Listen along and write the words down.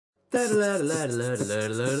Hello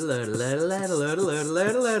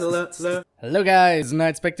guys,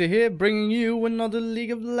 Nightspectre here, bringing you another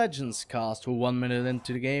League of Legends cast. We're 1 minute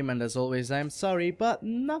into the game, and as always I'm sorry, but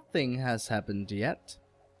nothing has happened yet.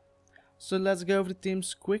 So let's go over the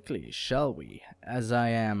teams quickly, shall we? As I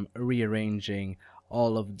am rearranging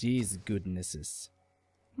all of these goodnesses.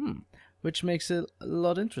 Which makes it a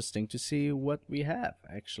lot interesting to see what we have,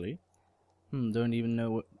 actually. Don't even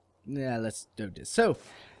know what... Yeah, let's do this. So,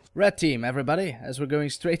 red team, everybody, as we're going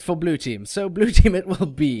straight for blue team. So, blue team it will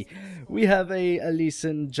be. We have a Lee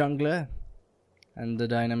Sin jungler. And the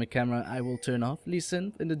dynamic camera I will turn off. Lee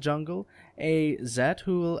Sin in the jungle. A Zed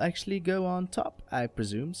who will actually go on top, I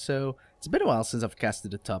presume. So, it's been a while since I've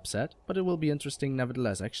casted a top set, but it will be interesting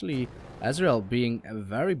nevertheless. Actually, Ezreal being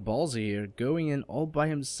very ballsy here, going in all by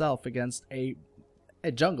himself against a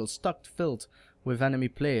jungle filled with enemy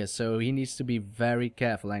players, so he needs to be very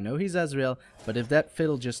careful. I know he's Ezreal, but if that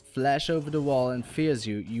Fiddle just flash over the wall and fears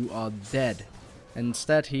you, you are dead.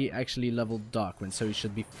 Instead, he actually leveled Darkwind, so he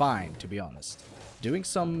should be fine, to be honest. Doing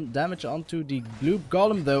some damage onto the blue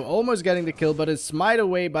golem though, almost getting the kill, but is smite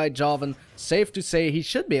away by Jarvan. Safe to say he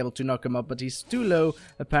should be able to knock him up, but he's too low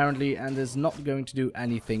apparently and is not going to do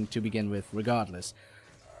anything to begin with regardless.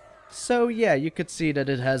 So yeah, you could see that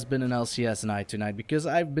it has been an LCS night tonight, because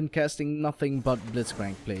I've been casting nothing but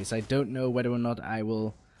Blitzcrank plays. I don't know whether or not I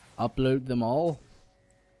will upload them all,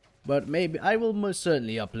 but maybe I will most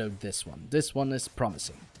certainly upload this one. This one is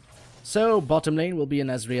promising. So, bottom lane will be an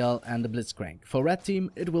Ezreal and a Blitzcrank. For red team,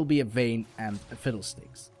 it will be a Vayne and a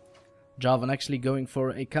Fiddlesticks. Jarvan actually going for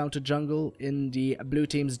a counter jungle in the blue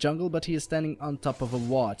team's jungle, but he is standing on top of a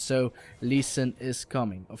ward, so Lee Sin is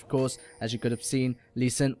coming. Of course, as you could have seen, Lee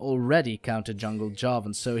Sin already counter jungled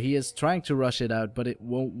Jarvan, so he is trying to rush it out, but it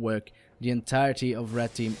won't work. The entirety of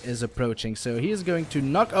red team is approaching, so he is going to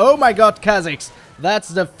knock... Oh my god, Kha'Zix! That's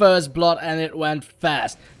the first blood, and it went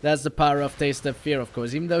fast. That's the power of Taste of Fear, of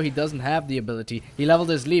course. Even though he doesn't have the ability, he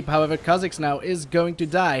leveled his leap. However, Kha'Zix now is going to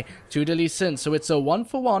die to the Lee Sin, so it's a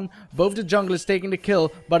 1-for-1. Both the junglers taking the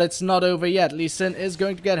kill, but it's not over yet. Lee Sin is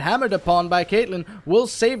going to get hammered upon by Caitlyn. Will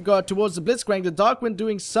safeguard towards the Blitzcrank. The Darkwind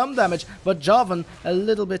doing some damage, but Jarvan a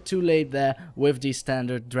little bit too late there with the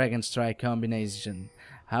standard Dragon Strike combination.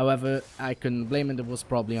 However, I couldn't blame him, it was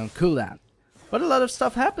probably on cooldown. But a lot of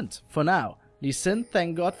stuff happened, for now. Lee Sin,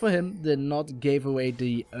 thank god for him, did not give away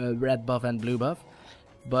the red buff and blue buff.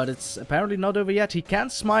 But it's apparently not over yet. He can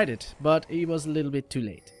smite it, but he was a little bit too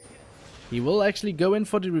late. He will actually go in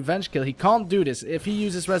for the revenge kill. He can't do this. If he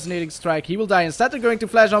uses Resonating Strike, he will die. Instead, they're going to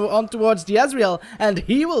flash on towards the Ezreal, and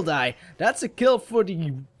he will die. That's a kill for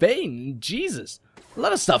the Vayne. Jesus. A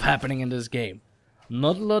lot of stuff happening in this game.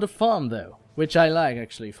 Not a lot of farm, though. Which I like,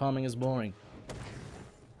 actually. Farming is boring.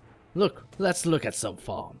 Look, let's look at some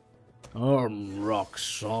farm. I'm rock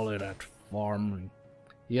solid at farming.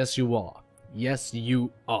 Yes, you are. Yes,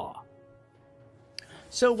 you are.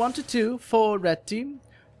 So, 1-2 for red team,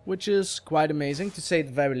 which is quite amazing, to say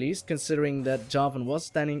the very least, considering that Jarvan was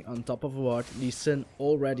standing on top of a ward. Lee Sin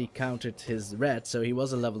already countered his red, so he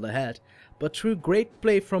was a level ahead. But through great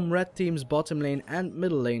play from red team's bottom lane and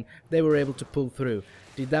middle lane, they were able to pull through.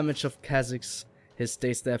 The damage of Kha'Zix, his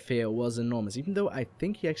Taste of Fear, was enormous, even though I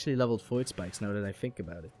think he actually leveled Void Spikes now that I think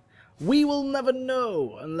about it. We will never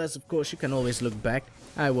know, unless of course you can always look back.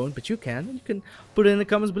 I won't, but you can, and you can put it in the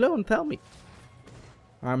comments below and tell me.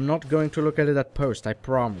 I'm not going to look at it at post, I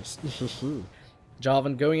promise.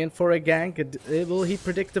 Jarvan going in for a gank. Will he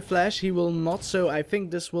predict the flash? He will not, so I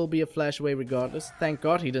think this will be a flash away regardless. Thank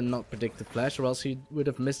god he did not predict the flash, or else he would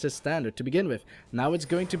have missed his standard to begin with. Now it's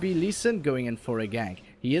going to be Lee Sin going in for a gank.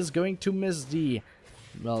 He is going to miss the...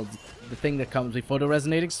 well, the thing that comes before the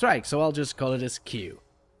Resonating Strike, so I'll just call it his Q.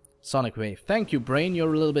 Sonic Wave. Thank you, Brain,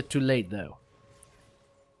 you're a little bit too late though.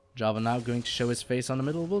 Jarvan now going to show his face on the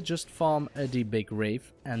middle. We'll just farm the big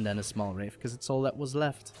Wraith and then a small Wraith, because it's all that was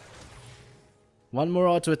left. One more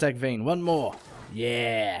auto attack Vayne, one more.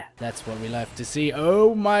 Yeah, that's what we like to see.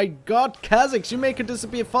 Oh my god, Kha'Zix, you make her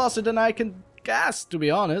disappear faster than I can cast, to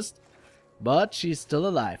be honest. But she's still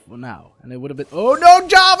alive for now, and it would have been... Oh no,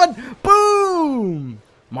 Jarvan! Boom!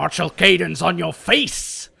 Martial cadence on your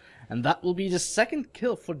face! And that will be the second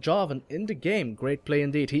kill for Jarvan in the game. Great play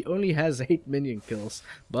indeed. He only has 8 minion kills,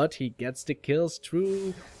 but he gets the kills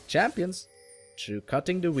through champions. Through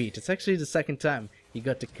cutting the wheat. It's actually the second time he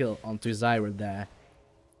got the kill onto Zyra there.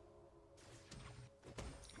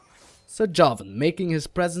 So Jarvan making his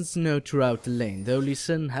presence known throughout the lane, though Lee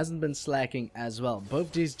Sin hasn't been slacking as well.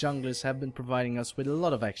 Both these junglers have been providing us with a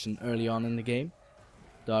lot of action early on in the game.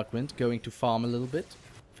 Darkwind going to farm a little bit.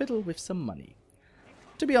 Fiddle with some money.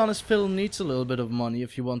 To be honest, Fiddle needs a little bit of money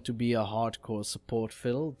if you want to be a hardcore support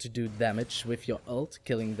Fiddle to do damage with your ult,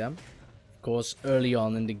 killing them. Of course, early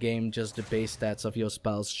on in the game, just the base stats of your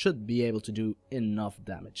spells should be able to do enough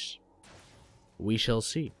damage. We shall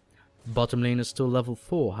see. Bottom lane is still level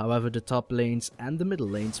 4, however the top lanes and the middle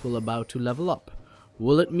lanes will about to level up.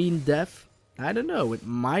 Will it mean death? I don't know, it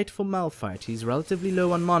might for Malphite. He's relatively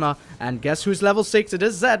low on mana, and guess who's level 6? It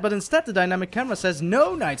is Zed, but instead the dynamic camera says,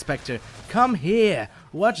 no, Nightspectre, come here,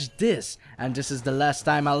 watch this, and this is the last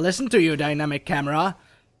time I'll listen to you, dynamic camera.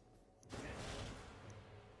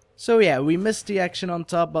 So yeah, we missed the action on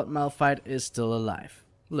top, but Malphite is still alive.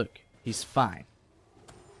 Look, he's fine.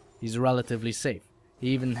 He's relatively safe. He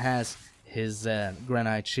even has his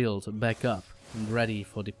granite shield back up and ready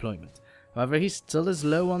for deployment. However, he still is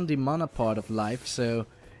low on the mana part of life, so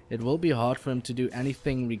it will be hard for him to do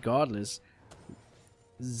anything regardless.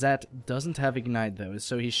 Zed doesn't have ignite though,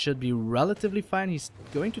 so he should be relatively fine. He's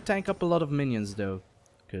going to tank up a lot of minions though.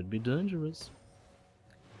 Could be dangerous.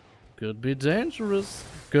 Could be dangerous.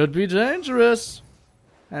 Could be dangerous.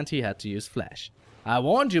 And he had to use flash. I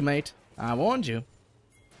warned you, mate. I warned you.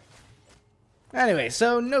 Anyway,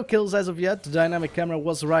 so no kills as of yet. The dynamic camera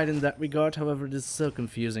was right in that regard. However, it is so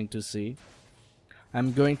confusing to see.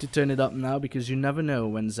 I'm going to turn it up now because you never know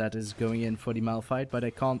when Zed is going in for the Malphite. But I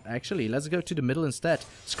can't actually. Let's go to the middle instead.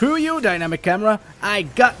 Screw you, dynamic camera. I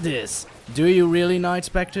got this. Do you really,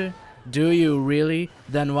 Nightspectre? Do you really?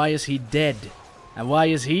 Then why is he dead? And why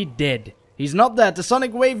is he dead? He's not dead. The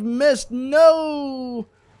Sonic Wave missed. No!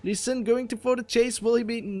 Lee Sin going for the chase. Will he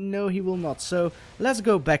be? No, he will not. So let's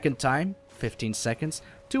go back in time. 15 seconds.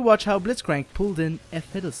 To watch how Blitzcrank pulled in a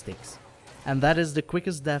Fiddlesticks. And that is the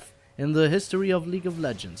quickest death in the history of League of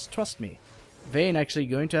Legends. Trust me. Vayne actually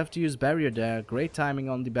going to have to use barrier there. Great timing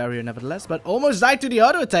on the barrier nevertheless. But almost died to the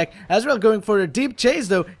auto attack. Ezreal going for a deep chase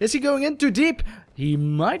though. Is he going in too deep? He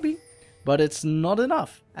might be. But it's not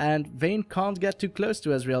enough, and Vayne can't get too close to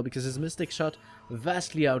Ezreal because his Mystic Shot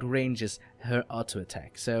vastly outranges her auto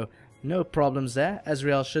attack. So no problems there.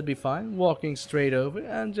 Ezreal should be fine, walking straight over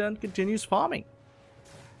and then continues farming.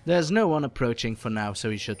 There's no one approaching for now,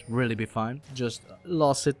 so he should really be fine. Just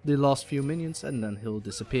lost the last few minions and then he'll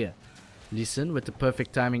disappear. Lee Sin with the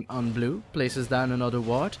perfect timing on blue places down another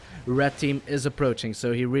ward. Red team is approaching,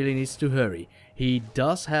 so he really needs to hurry. He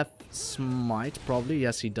does have smite, probably,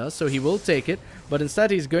 yes he does, so he will take it, but instead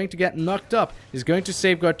he's going to get knocked up. He's going to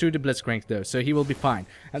safeguard through the Blitzcrank though, so he will be fine.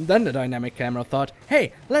 And then the dynamic camera thought,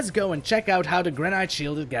 hey, let's go and check out how the granite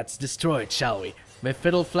shield gets destroyed, shall we? With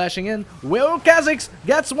Fiddle flashing in, Kha'Zix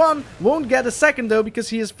gets one, won't get a second though because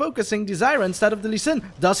he is focusing the Zyra instead of the Lee Sin.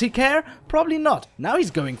 Does he care? Probably not. Now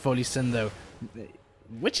he's going for Lee Sin though,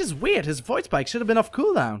 which is weird. His void spike should have been off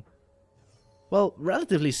cooldown. Well,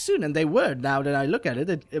 relatively soon, and they were. Now that I look at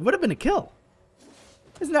it, it would have been a kill.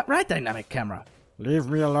 Isn't that right, dynamic camera? Leave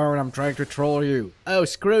me alone, I'm trying to troll you. Oh,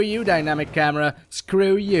 screw you, dynamic camera.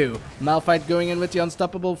 Screw you. Malphite going in with the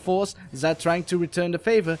unstoppable force. Zed trying to return the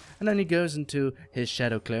favor, and then he goes into his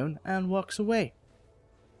shadow clone and walks away.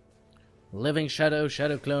 Living shadow,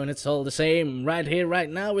 shadow clone, it's all the same. Right here, right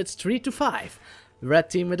now, it's 3-5. The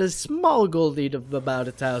red team with a small gold lead of about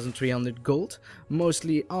 1,300 gold,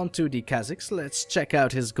 mostly onto the Kha'Zix. Let's check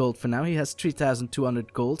out his gold for now. He has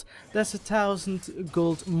 3,200 gold. That's 1,000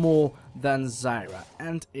 gold more than Zyra,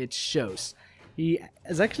 and it shows. He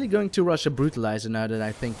is actually going to rush a Brutalizer now that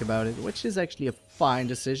I think about it, which is actually a fine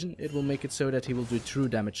decision. It will make it so that he will do true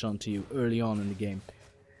damage onto you early on in the game.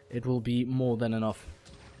 It will be more than enough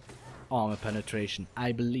armor penetration,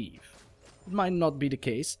 I believe. It might not be the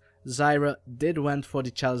case. Zyra did went for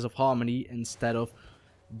the Chalice of Harmony instead of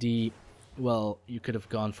the, well, you could have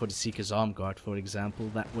gone for the Seeker's Arm Guard, for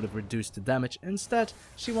example. That would have reduced the damage. Instead,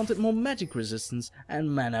 she wanted more magic resistance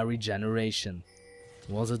and mana regeneration.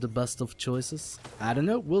 Was it the best of choices? I don't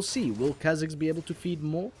know, we'll see. Will Kha'Zix be able to feed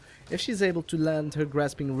more? If she's able to land her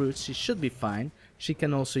Grasping Roots, she should be fine. She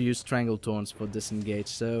can also use Strangle Thorns for disengage,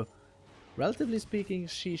 so relatively speaking,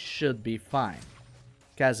 she should be fine.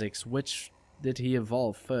 Kha'Zix, which did he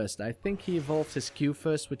evolve first? I think he evolved his Q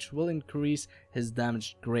first, which will increase his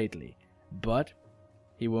damage greatly. But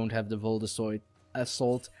he won't have the Volt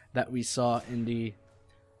Assault that we saw in the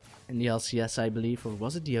LCS, I believe, or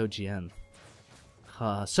was it the OGN?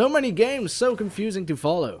 So many games, so confusing to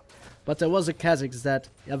follow. But there was a Kha'Zix that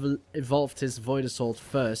evolved his Void Assault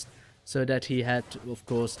first, so that he had, of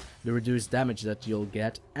course, the reduced damage that you'll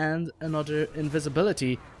get, and another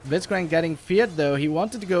invisibility. Blitzcrank getting feared though. He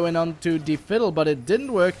wanted to go in onto the Fiddle, but it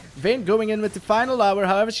didn't work. Vayne going in with the final hour.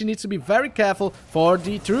 However, she needs to be very careful, for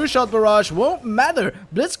the true shot barrage won't matter.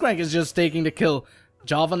 Blitzcrank is just taking the kill.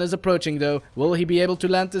 Jarvan is approaching though. Will he be able to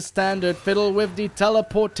land the standard? Fiddle with the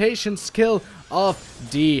teleportation skill of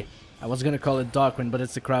the... I was gonna call it Darkwind, but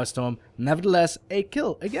it's the Crowstorm. Nevertheless, a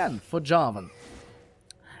kill again for Jarvan.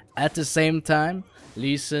 At the same time,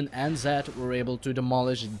 Lee Sin and Zed were able to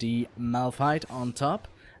demolish the Malphite on top.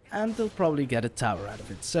 And they'll probably get a tower out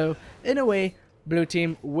of it. So, in a way, blue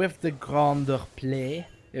team with the grandeur play,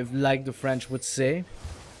 if like the French would say.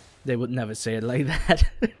 They would never say it like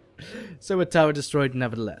that. So a tower destroyed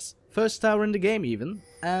nevertheless. First tower in the game even,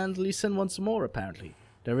 and Lee Sin wants more apparently.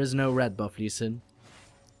 There is no red buff Lee Sin,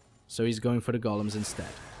 so he's going for the golems instead.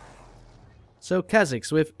 So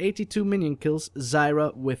Kha'Zix with 82 minion kills,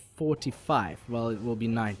 Zyra with 45. Well, it will be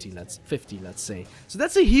 50 let's say. So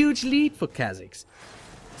that's a huge lead for Kha'Zix.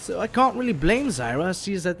 So I can't really blame Zyra,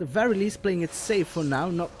 she is at the very least playing it safe for now,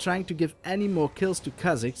 not trying to give any more kills to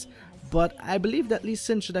Kha'Zix. But I believe that Lee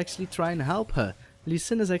Sin should actually try and help her. Lee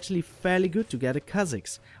Sin is actually fairly good to get a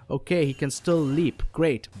Kha'Zix. Okay, he can still leap,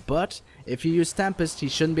 great, but if you use Tempest, he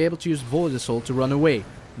shouldn't be able to use Void Assault to run away.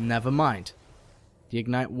 Never mind. The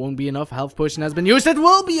Ignite won't be enough, Health Potion has been used, it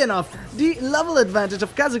will be enough! The level advantage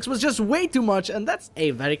of Kha'Zix was just way too much, and that's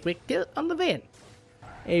a very quick kill on the Vayne.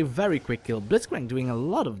 A very quick kill. Blitzcrank doing a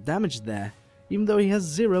lot of damage there, even though he has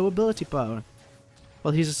 0 ability power.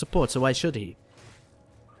 Well, he's a support, so why should he?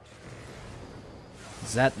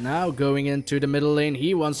 Zed now going into the middle lane.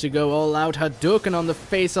 He wants to go all out. Hadouken on the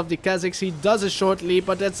face of the Kha'Zix. He does a short leap,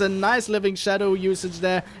 but that's a nice living shadow usage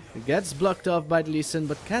there. It gets blocked off by the Lee Sin,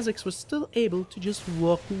 but Kha'Zix was still able to just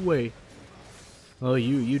walk away. Oh,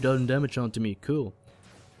 you done damage onto me. Cool.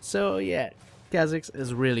 So, yeah. Kha'Zix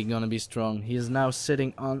is really gonna be strong. He is now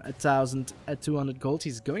sitting on 1,200 gold.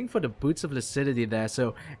 He's going for the Boots of Lucidity there,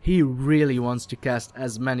 so he really wants to cast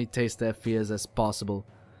as many Taste Their Fears as possible.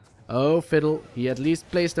 Oh, Fiddle, he at least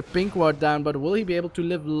placed a pink ward down, but will he be able to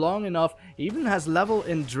live long enough? He even has level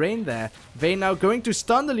in Drain there. Vayne now going to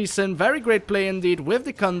stun the Lee Sin. Very great play indeed with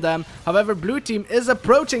the Condemn. However, blue team is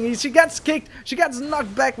approaching. She gets kicked. She gets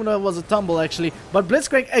knocked back when it was a tumble actually. But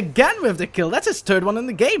Blitzcrank again with the kill. That's his third one in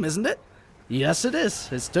the game, isn't it? Yes, it is.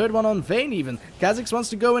 His third one on Vayne even. Kha'Zix wants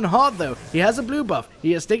to go in hard though. He has a blue buff.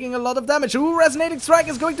 He is taking a lot of damage. Ooh, Resonating Strike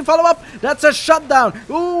is going to follow up. That's a shutdown.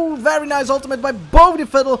 Ooh, very nice ultimate by both the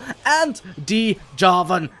Fiddle and the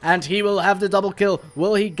Jarvan. And he will have the double kill.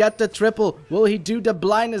 Will he get the triple? Will he do the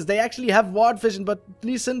blindness? They actually have ward vision, but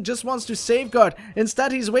Lee Sin just wants to safeguard.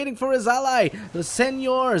 Instead, he's waiting for his ally, the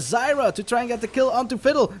Senor Zyra, to try and get the kill onto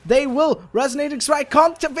Fiddle. They will. Resonating Strike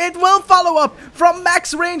can't. It will follow up from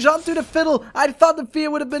max range onto the Fiddle. I thought the fear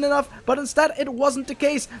would have been enough, but instead it wasn't the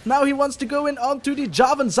case. Now he wants to go in onto the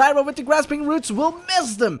Jarvan. Zyra with the Grasping Roots will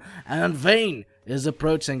miss them. And Vayne is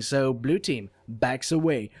approaching, so blue team backs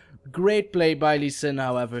away. Great play by Lee Sin,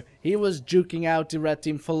 however. He was juking out the red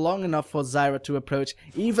team for long enough for Zyra to approach,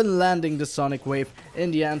 even landing the Sonic Wave. In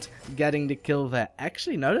the end, getting the kill there.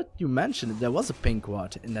 Actually, now that you mention it, there was a pink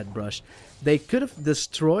ward in that brush. They could have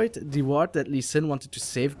destroyed the ward that Lee Sin wanted to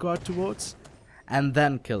safeguard towards, and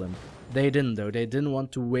then kill him. They didn't though. They didn't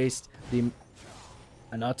want to waste an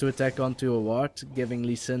auto attack onto a ward, giving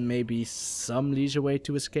Lee Sin maybe some leisure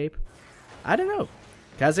to escape. I don't know.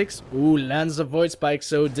 Kha'Zix, ooh, lands a Void Spike,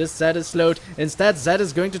 so this Zed is slowed. Instead, Zed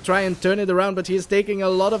is going to try and turn it around, but he is taking a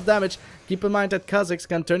lot of damage. Keep in mind that Kha'Zix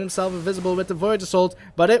can turn himself invisible with the Void Assault,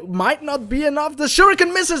 but it might not be enough. The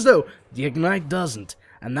Shuriken misses though. The Ignite doesn't.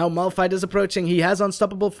 And now Malphite is approaching. He has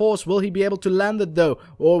Unstoppable Force. Will he be able to land it though?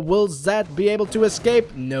 Or will Zed be able to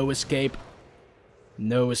escape? No escape.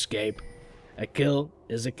 No escape. A kill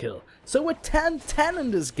is a kill. So we're 10-10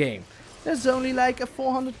 in this game. There's only like a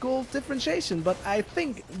 400 gold differentiation, but I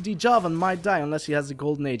think the Jarvan might die unless he has the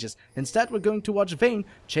Golden Aegis. Instead, we're going to watch Vayne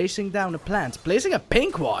chasing down a plant, placing a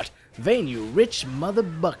pink ward. Vayne, you rich mother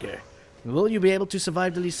bucker. Will you be able to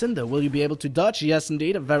survive the Lee Sin though? Will you be able to dodge? Yes,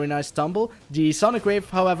 indeed. A very nice tumble. The Sonic Wave,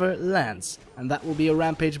 however, lands. And that will be a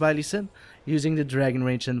rampage by Lee Sin, using the Dragon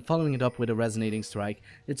Rage and following it up with a Resonating Strike.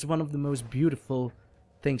 It's one of the most beautiful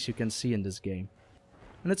things you can see in this game.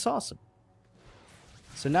 And it's awesome.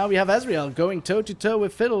 So now we have Ezreal going toe-to-toe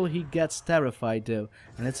with Fiddle. He gets terrified though,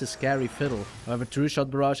 and it's a scary Fiddle. However, True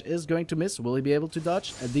Shot Barrage is going to miss. Will he be able to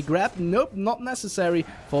dodge? The grab? Nope, not necessary,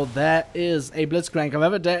 for there is a Blitzcrank.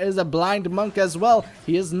 However, there is a Blind Monk as well.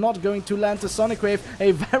 He is not going to land the Sonic Wave.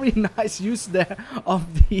 A very nice use there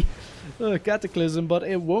of the Cataclysm, but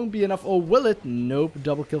it won't be enough, or will it? Nope,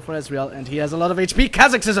 double kill for Ezreal, and he has a lot of HP.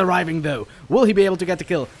 Kha'Zix is arriving though. Will he be able to get the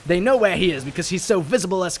kill? They know where he is because he's so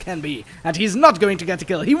visible as can be, and he's not going to get the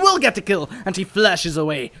kill. He will get the kill, and he flashes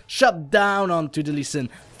away. Shut down onto the Lee Sin.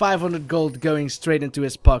 500 gold going straight into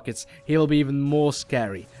his pockets. He will be even more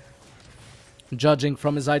scary. Judging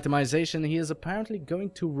from his itemization, he is apparently going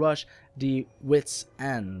to rush the Wit's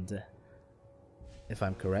End. If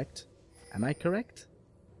I'm correct. Am I correct?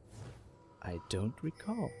 I don't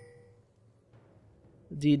recall.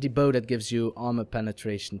 The bow that gives you armor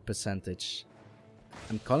penetration percentage.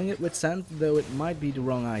 I'm calling it Wit's End, though it might be the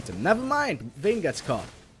wrong item. Never mind! Vayne gets caught.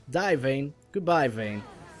 Die, Vayne. Goodbye, Vayne.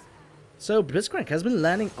 So, Blitzcrank has been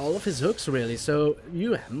landing all of his hooks, really, so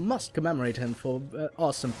you must commemorate him for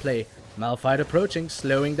awesome play. Malphite approaching,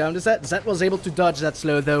 slowing down the Zed. Zed was able to dodge that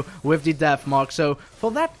slow, though, with the death mark, so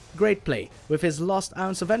for that great play, with his last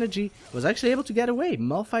ounce of energy, was actually able to get away.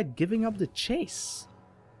 Malphite giving up the chase.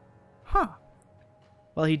 Huh.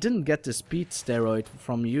 Well, he didn't get the speed steroid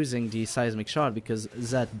from using the seismic shard because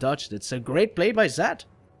Zed dodged it, so great play by Zed.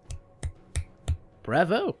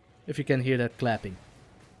 Bravo, if you can hear that clapping.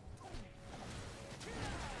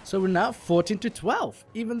 So we're now 14 to 12,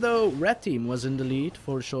 even though Red Team was in the lead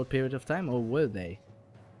for a short period of time, or were they?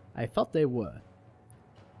 I thought they were.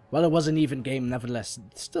 Well, it was an even game nevertheless.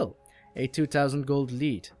 Still, a 2,000 gold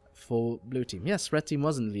lead for Blue Team. Yes, Red Team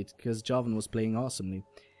was in the lead because Jarvan was playing awesomely.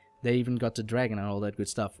 They even got the dragon and all that good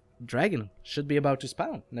stuff. Dragon should be about to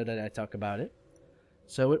spawn, now that I talk about it.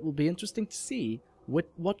 So it will be interesting to see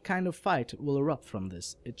what kind of fight will erupt from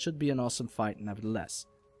this. It should be an awesome fight nevertheless.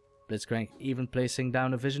 Blitzcrank even placing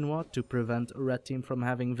down a vision ward to prevent a Red Team from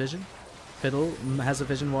having vision. Fiddle has a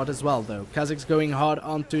vision ward as well though. Kha'Zix going hard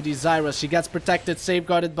onto the Zyra. She gets protected,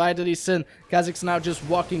 safeguarded by the Lee Sin. Kha'Zix now just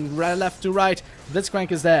walking left to right.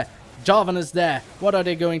 Blitzcrank is there. Jarvan is there. What are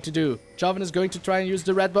they going to do? Jarvan is going to try and use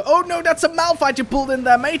the red bow. Oh no, that's a Malphite you pulled in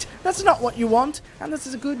there, mate. That's not what you want. And this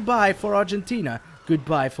is a goodbye for Argentina.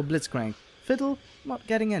 Goodbye for Blitzcrank. Fiddle not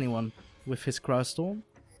getting anyone with his Crowstorm.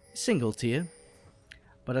 Single tier.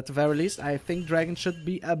 But at the very least, I think Dragon should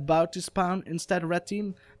be about to spawn. Instead, Red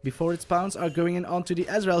Team, before it spawns, are going in onto the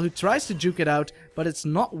Ezreal, who tries to juke it out, but it's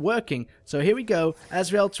not working. So here we go,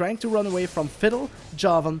 Ezreal trying to run away from Fiddle,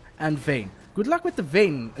 Jarvan, and Vayne. Good luck with the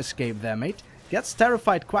Vayne escape there, mate. Gets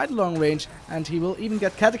terrified quite long range, and he will even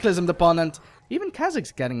get cataclysmed upon, and even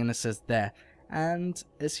Kha'Zix getting an assist there. And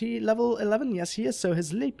is he level 11? Yes, he is, so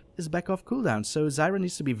his leap is back off cooldown. So Zyra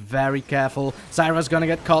needs to be very careful. Zyra's gonna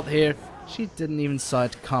get caught here. She didn't even saw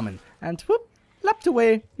it coming. And whoop, lapped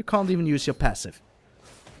away. You can't even use your passive.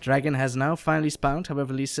 Dragon has now finally spawned.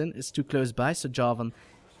 However, Lee Sin is too close by, so Jarvan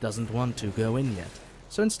doesn't want to go in yet.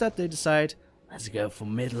 So instead they decide, let's go for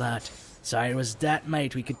mid, lad. Zyra's dead,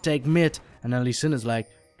 mate. We could take mid. And then Lee Sin is like,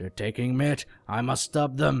 they're taking mid. I must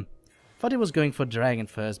stop them. Thought he was going for Dragon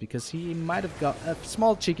first, because he might have got a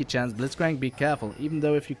small cheeky chance. Blitzcrank, be careful. Even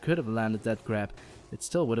though if you could have landed that grab, it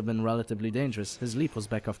still would have been relatively dangerous. His leap was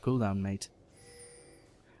back off cooldown, mate.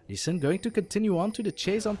 Lee Sin going to continue on to the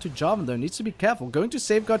chase onto Jarvan, though. Needs to be careful. Going to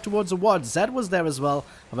safeguard towards the ward. Zed was there as well.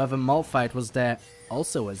 However, Malphite was there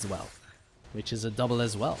also as well, which is a double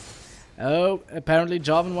as well. Oh, apparently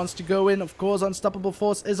Jarvan wants to go in. Of course, Unstoppable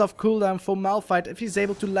Force is off cooldown for Malphite. If he's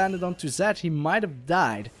able to land it onto Zed, he might have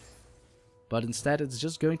died. But instead, it's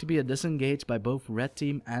just going to be a disengage by both Red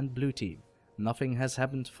Team and Blue Team. Nothing has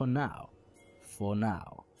happened for now.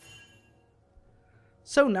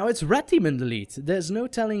 So now it's Red Team in the lead. There's no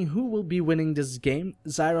telling who will be winning this game.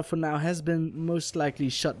 Zyra for now has been most likely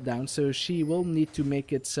shut down, so she will need to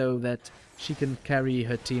make it so that she can carry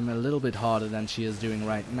her team a little bit harder than she is doing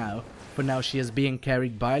right now. For now she is being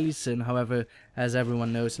carried by Lee Sin, however, as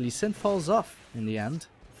everyone knows, Lee Sin falls off in the end.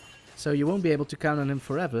 So you won't be able to count on him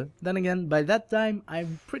forever. Then again, by that time,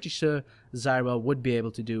 I'm pretty sure Zyra would be able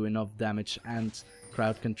to do enough damage and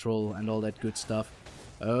crowd control and all that good stuff.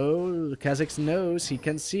 Oh, Kha'Zix knows, he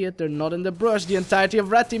can see it, they're not in the brush, the entirety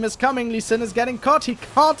of Red Team is coming, Lee Sin is getting caught, he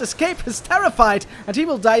can't escape, he's terrified, and he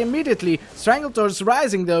will die immediately. Strangletor's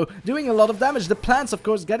rising though, doing a lot of damage, the plants of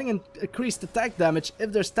course getting increased attack damage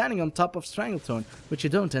if they're standing on top of Strangletor, which you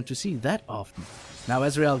don't tend to see that often. Now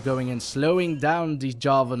Ezreal going in, slowing down the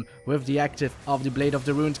Jarvan with the active of the Blade of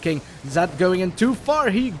the Ruined King. Zed going in too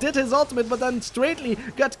far, he did his ultimate but then straightly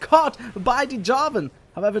got caught by the Jarvan.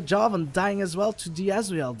 However, Jarvan dying as well to the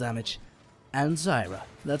Ezreal damage. And Zyra.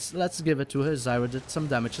 Let's give it to her. Zyra did some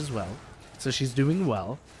damage as well. So she's doing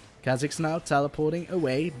well. Kha'Zix now teleporting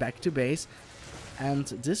away, back to base. And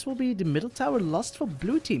this will be the middle tower lost for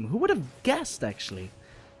Blue Team. Who would have guessed, actually?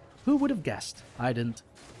 Who would have guessed? I didn't.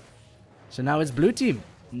 So now it's Blue Team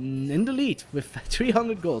in the lead with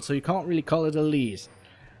 300 gold. So you can't really call it a lead.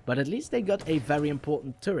 But at least they got a very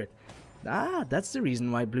important turret. Ah, that's the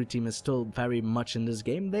reason why Blue Team is still very much in this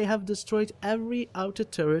game. They have destroyed every outer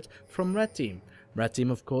turret from Red Team. Red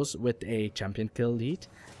Team, of course, with a champion kill lead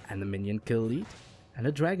and a minion kill lead and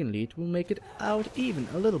a dragon lead will make it out even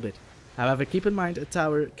a little bit. However, keep in mind, a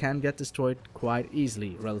tower can get destroyed quite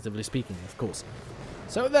easily, relatively speaking, of course.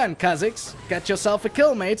 So then, Kha'Zix, get yourself a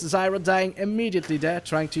kill, mate. Zyra dying immediately there,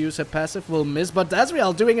 trying to use her passive, will miss, but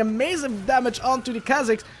Ezreal doing amazing damage onto the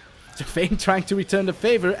Kha'Zix. Vayne trying to return the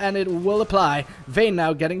favor, and it will apply. Vayne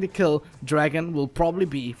now getting the kill. Dragon will probably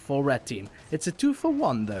be for red team. It's a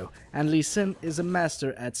 2-for-1 though, and Lee Sin is a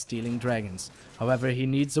master at stealing dragons. However, he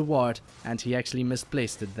needs a ward, and he actually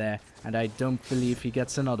misplaced it there, and I don't believe he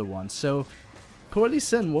gets another one. So poor Lee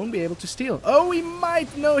Sin won't be able to steal. Oh, he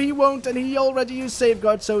might! No, he won't, and he already used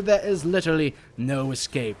Safeguard, so there is literally no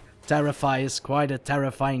escape. Terrify is quite a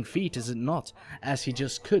terrifying feat, is it not? As he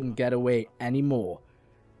just couldn't get away anymore.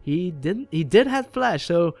 He did have flash,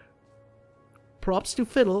 so props to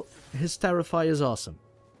Fiddle. His Terrify is awesome.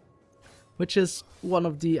 Which is one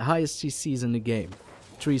of the highest CCs in the game.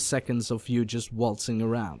 3 seconds of you just waltzing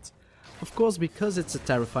around. Of course, because it's a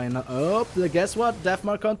Terrify. Oh, guess what?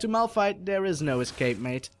 Deathmark onto Malphite. There is no escape,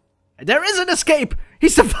 mate. There is an escape! He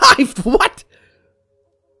survived! What?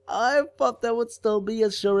 I thought there would still be a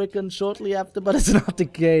shuriken shortly after, but it's not the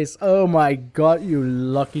case. Oh my god, you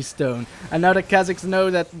lucky stone. And now the Kha'Zix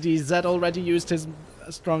know that the Zed already used his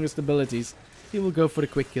strongest abilities. He will go for the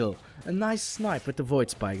quick kill. A nice snipe with the Void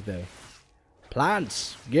Spike though.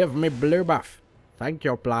 Plants, give me blue buff. Thank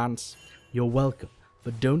you, plants. You're welcome,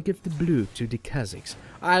 but don't give the blue to the Kha'Zix.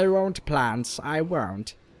 I won't, plants, I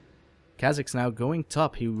won't. Kha'Zix now going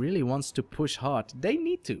top. He really wants to push hard. They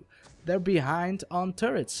need to. They're behind on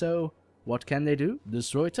turrets, so what can they do?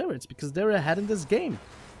 Destroy turrets, because they're ahead in this game.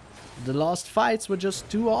 The last fights were just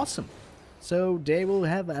too awesome. So they will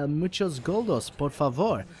have muchos goldos, por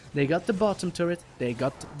favor. They got the bottom turret, they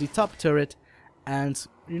got the top turret, and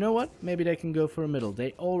you know what? Maybe they can go for a middle.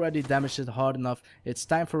 They already damaged it hard enough. It's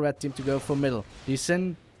time for red team to go for middle. Lee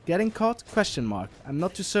Sin getting caught? Question mark. I'm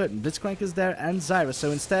not too certain. Blitzcrank is there and Zyra, so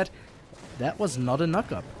instead, that was not a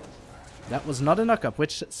knock-up. That was not a knock-up,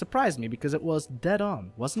 which surprised me because it was dead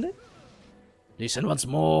on, wasn't it? Lee Sin once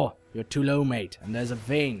more. You're too low, mate. And there's a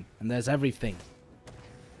Vayne, and there's everything.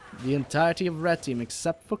 The entirety of red team,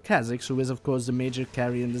 except for Kha'Zix, who is of course the major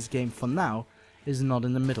carry in this game for now, is not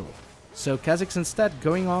in the middle. So Kha'Zix instead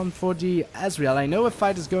going on for the Ezreal. I know a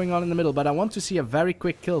fight is going on in the middle, but I want to see a very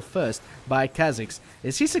quick kill first by Kha'Zix.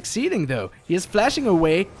 Is he succeeding though? He is flashing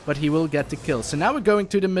away, but he will get the kill. So now we're going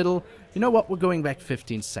to the middle. You know what? We're going back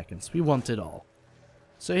 15 seconds. We want it all.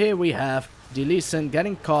 So here we have the Lee Sin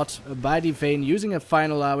getting caught by the Vayne, using a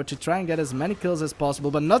final hour to try and get as many kills as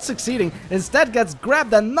possible, but not succeeding. Instead gets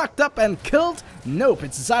grabbed and knocked up and killed. Nope,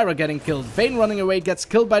 it's Zyra getting killed. Vayne running away, gets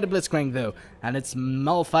killed by the Blitzcrank though. And it's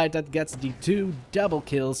Malphite that gets the 2 double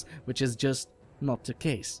kills, which is just not the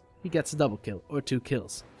case. He gets a double kill, or 2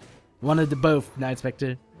 kills. One of the both,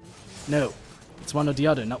 Nightspectre. No, it's one or the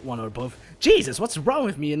other, not one or both. Jesus, what's wrong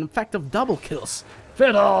with me in fact of double kills?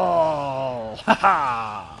 Fiddle!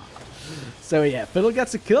 Haha! So yeah, Fiddle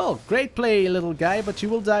gets a kill. Great play, little guy, but you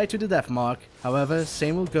will die to the death mark. However,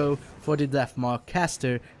 same will go for the death mark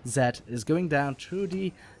caster. Zed is going down through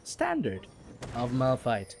the standard of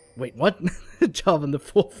Malphite. Wait, what? Jarvan the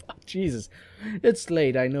 4th. Oh, Jesus. It's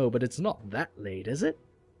late, I know, but it's not that late, is it?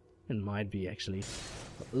 It might be, actually.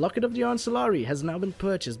 Locket of the Solari has now been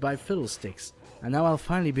purchased by Fiddlesticks. And now I'll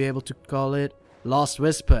finally be able to call it Lost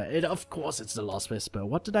Whisper. Of course it's the Lost Whisper.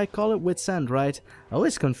 What did I call it? Wit's End, right? I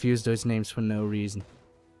always confuse those names for no reason.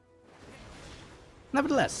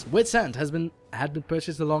 Nevertheless, Wit's End had been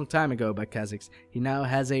purchased a long time ago by Kha'Zix. He now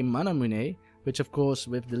has a Mana Mune, which of course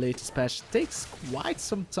with the latest patch takes quite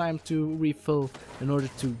some time to refill in order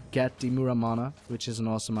to get the Muramana, which is an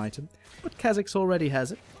awesome item. But Kha'Zix already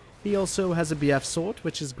has it. He also has a BF sword,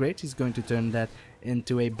 which is great. He's going to turn that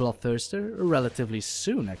into a Bloodthirster relatively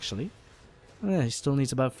soon, actually. He still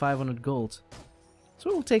needs about 500 gold.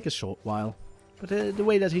 So it will take a short while. But the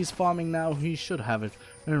way that he's farming now, he should have it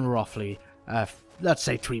in roughly, let's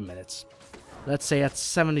say 3 minutes. Let's say at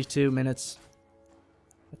 72 minutes,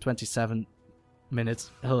 27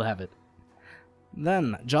 minutes, he'll have it.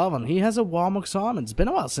 Then, Jarvan, he has a Warmox arm. It's been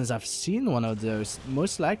a while since I've seen one of those.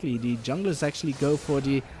 Most likely, the junglers actually go for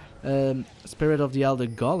the Spirit of the Elder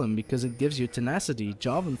Golem because it gives you tenacity.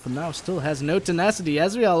 Jarvan for now still has no tenacity.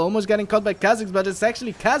 Ezreal almost getting caught by Kha'Zix, but it's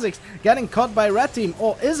actually Kha'Zix getting caught by red team.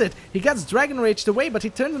 Or is it? He gets Dragon Raged away, but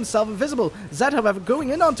he turned himself invisible. Zed, however, going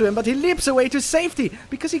in onto him, but he leaps away to safety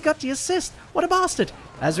because he got the assist. What a bastard!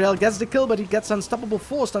 Ezreal gets the kill, but he gets Unstoppable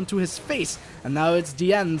Forced onto his face. And now it's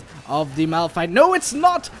the end of the Malphite. No, it's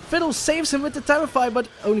not! Fiddle saves him with the Terrify, but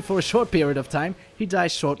only for a short period of time. He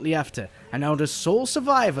dies shortly after. And now the sole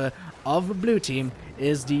survivor of the blue team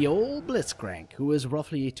is the old Blitzcrank, who is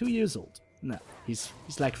roughly 2 years old. No, he's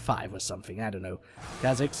like 5 or something, I don't know.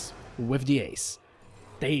 Kha'Zix with the ace.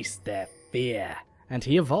 Taste their fear. And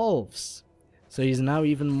he evolves. So he's now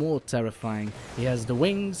even more terrifying. He has the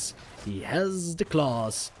wings, he has the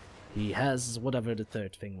claws, he has whatever the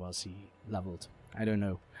third thing was he leveled. I don't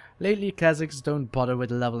know. Lately Kha'Zix don't bother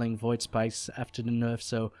with leveling void spikes after the nerf,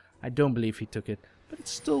 so I don't believe he took it. But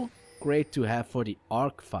it's still great to have for the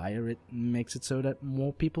arc fire. It makes it so that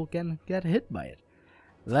more people can get hit by it.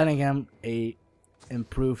 Then again, a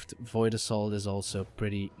improved void assault is also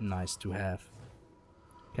pretty nice to have.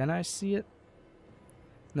 Can I see it?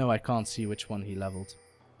 No, I can't see which one he leveled.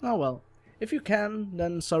 Oh well. If you can,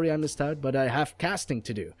 then sorry I missed out, but I have casting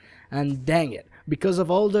to do. And dang it, because of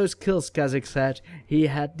all those kills Kha'Zix had, he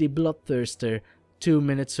had the Bloodthirster 2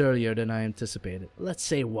 minutes earlier than I anticipated. Let's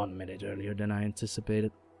say 1 minute earlier than I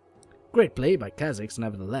anticipated. Great play by Kha'Zix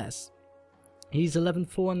nevertheless. He's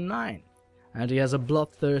 11-4-9. And he has a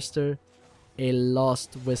Bloodthirster, a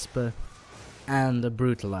Lost Whisper, and a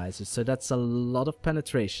Brutalizer. So that's a lot of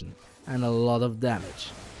penetration and a lot of damage.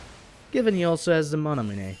 Given he also has the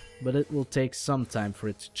Monomine, but it will take some time for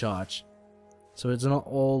it to charge. So it's not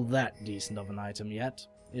all that decent of an item yet.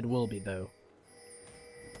 It will be though.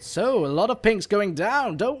 So, a lot of pinks going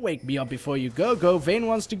down. Don't wake me up before you go. Vayne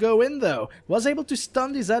wants to go in though. Was able to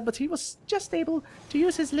stun the Zed, but he was just able to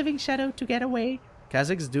use his Living Shadow to get away.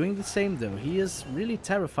 Kha'Zix doing the same though. He is really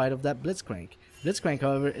terrified of that Blitzcrank. Blitzcrank,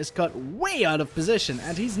 however, is caught way out of position,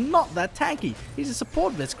 and he's not that tanky. He's a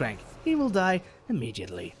support Blitzcrank. He will die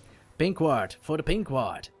immediately. Pink ward for the pink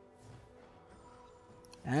ward.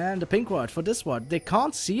 And the pink ward for this ward. They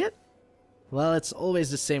can't see it? Well, it's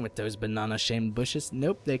always the same with those banana-shamed bushes.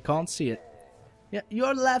 Nope, they can't see it. Yeah,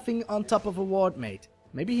 you're laughing on top of a ward, mate.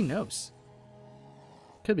 Maybe he knows.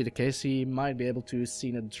 Could be the case. He might be able to see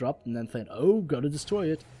it drop and then think, oh, gotta destroy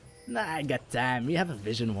it. Nah, I got time. We have a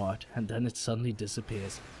vision ward. And then it suddenly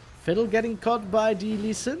disappears. Fiddle getting caught by the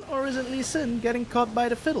Lee Sin, or is it Lee Sin getting caught by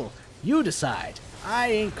the Fiddle? You decide.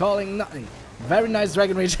 I ain't calling nothing. Very nice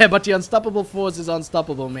Dragon Rage there, but the Unstoppable Force is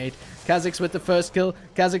unstoppable, mate. Kha'Zix with the first kill,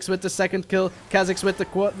 Kha'Zix with the second kill, Kha'Zix with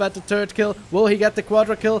the third kill. Will he get the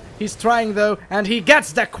quadra kill? He's trying though, and he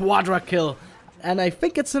gets the quadra kill. And I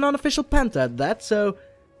think it's an unofficial penta at that, so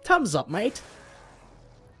thumbs up, mate.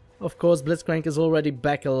 Of course, Blitzcrank is already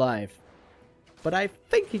back alive. But I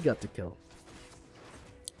think he got the kill.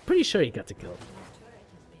 Pretty sure he got the kill.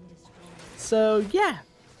 So, yeah.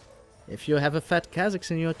 If you have a fat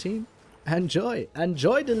Kha'Zix in your team, enjoy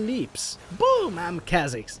the leaps. Boom, I'm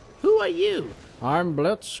Kha'Zix. Who are you? I'm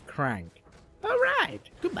Blitzcrank. Alright,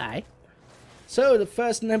 goodbye. So the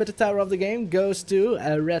first inhibitor tower of the game goes to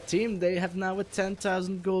a red team. They have now a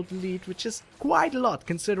 10,000 gold lead, which is quite a lot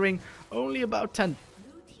considering only about 10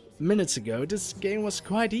 minutes ago this game was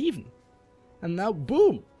quite even. And now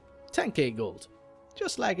boom, 10k gold.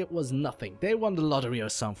 Just like it was nothing. They won the lottery or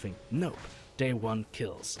something. Nope, they won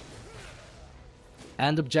kills.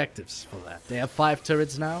 And objectives for that. They have 5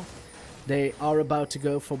 turrets now. They are about to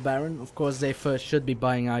go for Baron. Of course, they first should be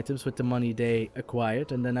buying items with the money they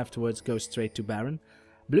acquired, and then afterwards go straight to Baron.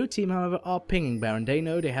 Blue team, however, are pinging Baron. They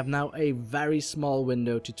know they have now a very small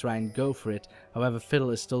window to try and go for it. However,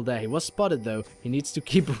 Fiddle is still there. He was spotted though. He needs to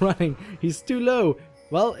keep running. He's too low.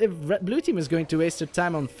 Well, if blue team is going to waste their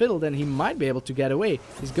time on Fiddle, then he might be able to get away.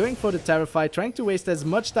 He's going for the Terrify, trying to waste as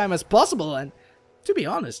much time as possible, and to be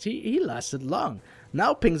honest, he lasted long.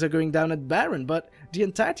 Now pings are going down at Baron, but the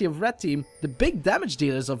entirety of red team, the big damage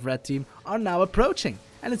dealers of red team, are now approaching.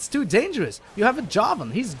 And it's too dangerous. You have a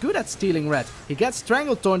Jarvan, he's good at stealing red. He gets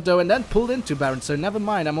Stranglethorn though and then pulled into Baron, so never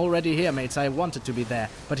mind, I'm already here, mates. I wanted to be there.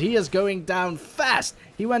 But he is going down fast.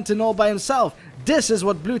 He went in all by himself. This is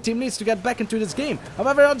what blue team needs to get back into this game.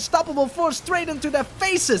 However, Unstoppable Force straight into their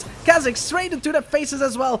faces. Kha'Zix straight into their faces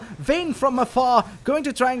as well. Vayne from afar, going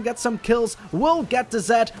to try and get some kills. Will get the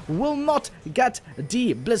Zed, will not get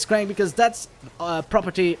the Blitzcrank because that's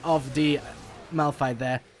property of the Malphite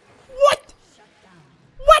there. What?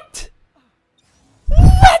 What?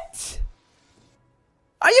 What?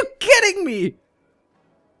 Are you kidding me?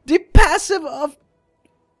 The passive of...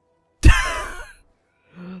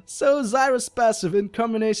 So Zyra's passive in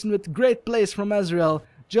combination with great plays from Ezreal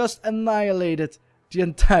just annihilated the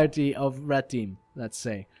entirety of red team, let's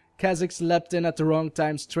say. Kha'Zix leapt in at the wrong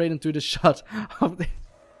time straight into the shot of the...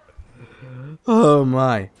 Oh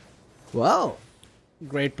my. Well,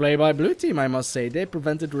 great play by blue team, I must say. They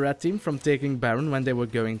prevented red team from taking Baron when they were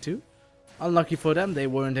going to. Unlucky for them, they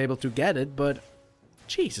weren't able to get it, but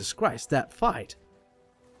Jesus Christ, that fight.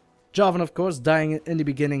 Jarvan, of course, dying in the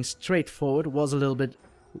beginning straightforward was a little bit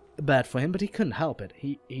bad for him, but he couldn't help it.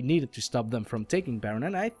 He needed to stop them from taking Baron,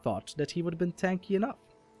 and I thought that he would have been tanky enough.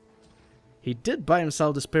 He did buy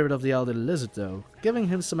himself the Spirit of the Elder Lizard though, giving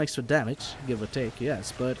him some extra damage, give or take,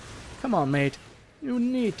 yes, but come on mate, you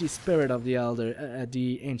need the Spirit of the Elder,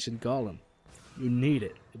 the Ancient Golem. You need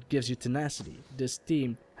it. It gives you tenacity. This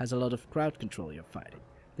team has a lot of crowd control you're fighting.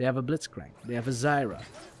 They have a Blitzcrank, they have a Zyra,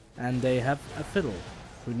 and they have a Fiddle,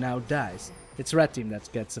 who now dies. It's red team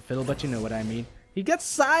that gets a Fiddle, but you know what I mean. He gets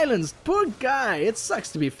silenced! Poor guy! It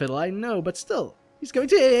sucks to be Fiddle, I know, but still. He's going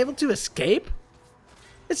to be able to escape?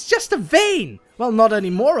 It's just a Vayne! Well, not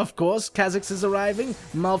anymore, of course. Kha'Zix is arriving,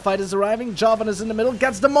 Malphite is arriving, Jarvan is in the middle,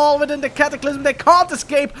 gets them all within the Cataclysm, they can't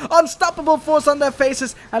escape! Unstoppable force on their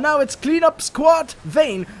faces, and now it's clean up squad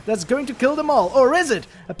Vayne that's going to kill them all. Or is it?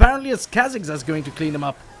 Apparently it's Kha'Zix that's going to clean them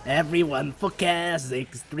up. Everyone for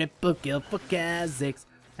Kha'Zix, triple kill for Kha'Zix.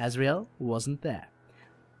 Ezreal wasn't there.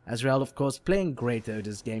 Ezreal, of course, playing great though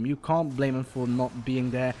this game. You can't blame him for not being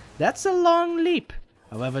there. That's a long leap.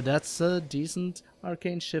 However, that's a decent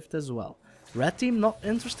arcane shift as well. Red team not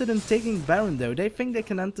interested in taking Baron though. They think they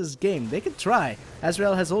can end this game. They can try.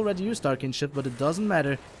 Ezreal has already used arcane shift, but it doesn't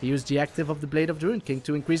matter. He used the active of the Blade of the Rune King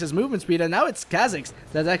to increase his movement speed, and now it's Kha'Zix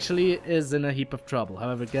that actually is in a heap of trouble.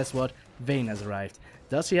 However, guess what? Vayne has arrived.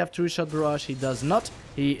 Does he have True Shot Barrage? He does not.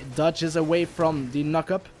 He dodges away from the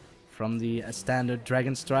knock-up, from the standard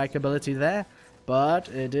Dragon Strike ability there. But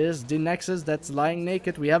it is the Nexus that's lying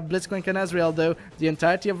naked. We have Blitzcrank and Ezreal though. The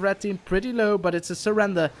entirety of red team pretty low, but it's a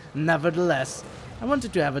surrender nevertheless. I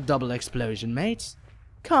wanted to have a double explosion, mates.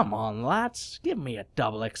 Come on, lads. Give me a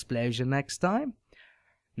double explosion next time.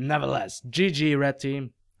 Nevertheless, GG red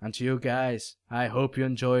team. And to you guys, I hope you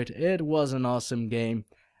enjoyed. It was an awesome game.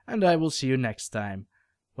 And I will see you next time.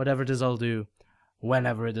 Whatever it is I'll do,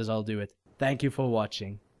 whenever it is I'll do it. Thank you for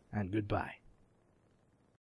watching, and goodbye.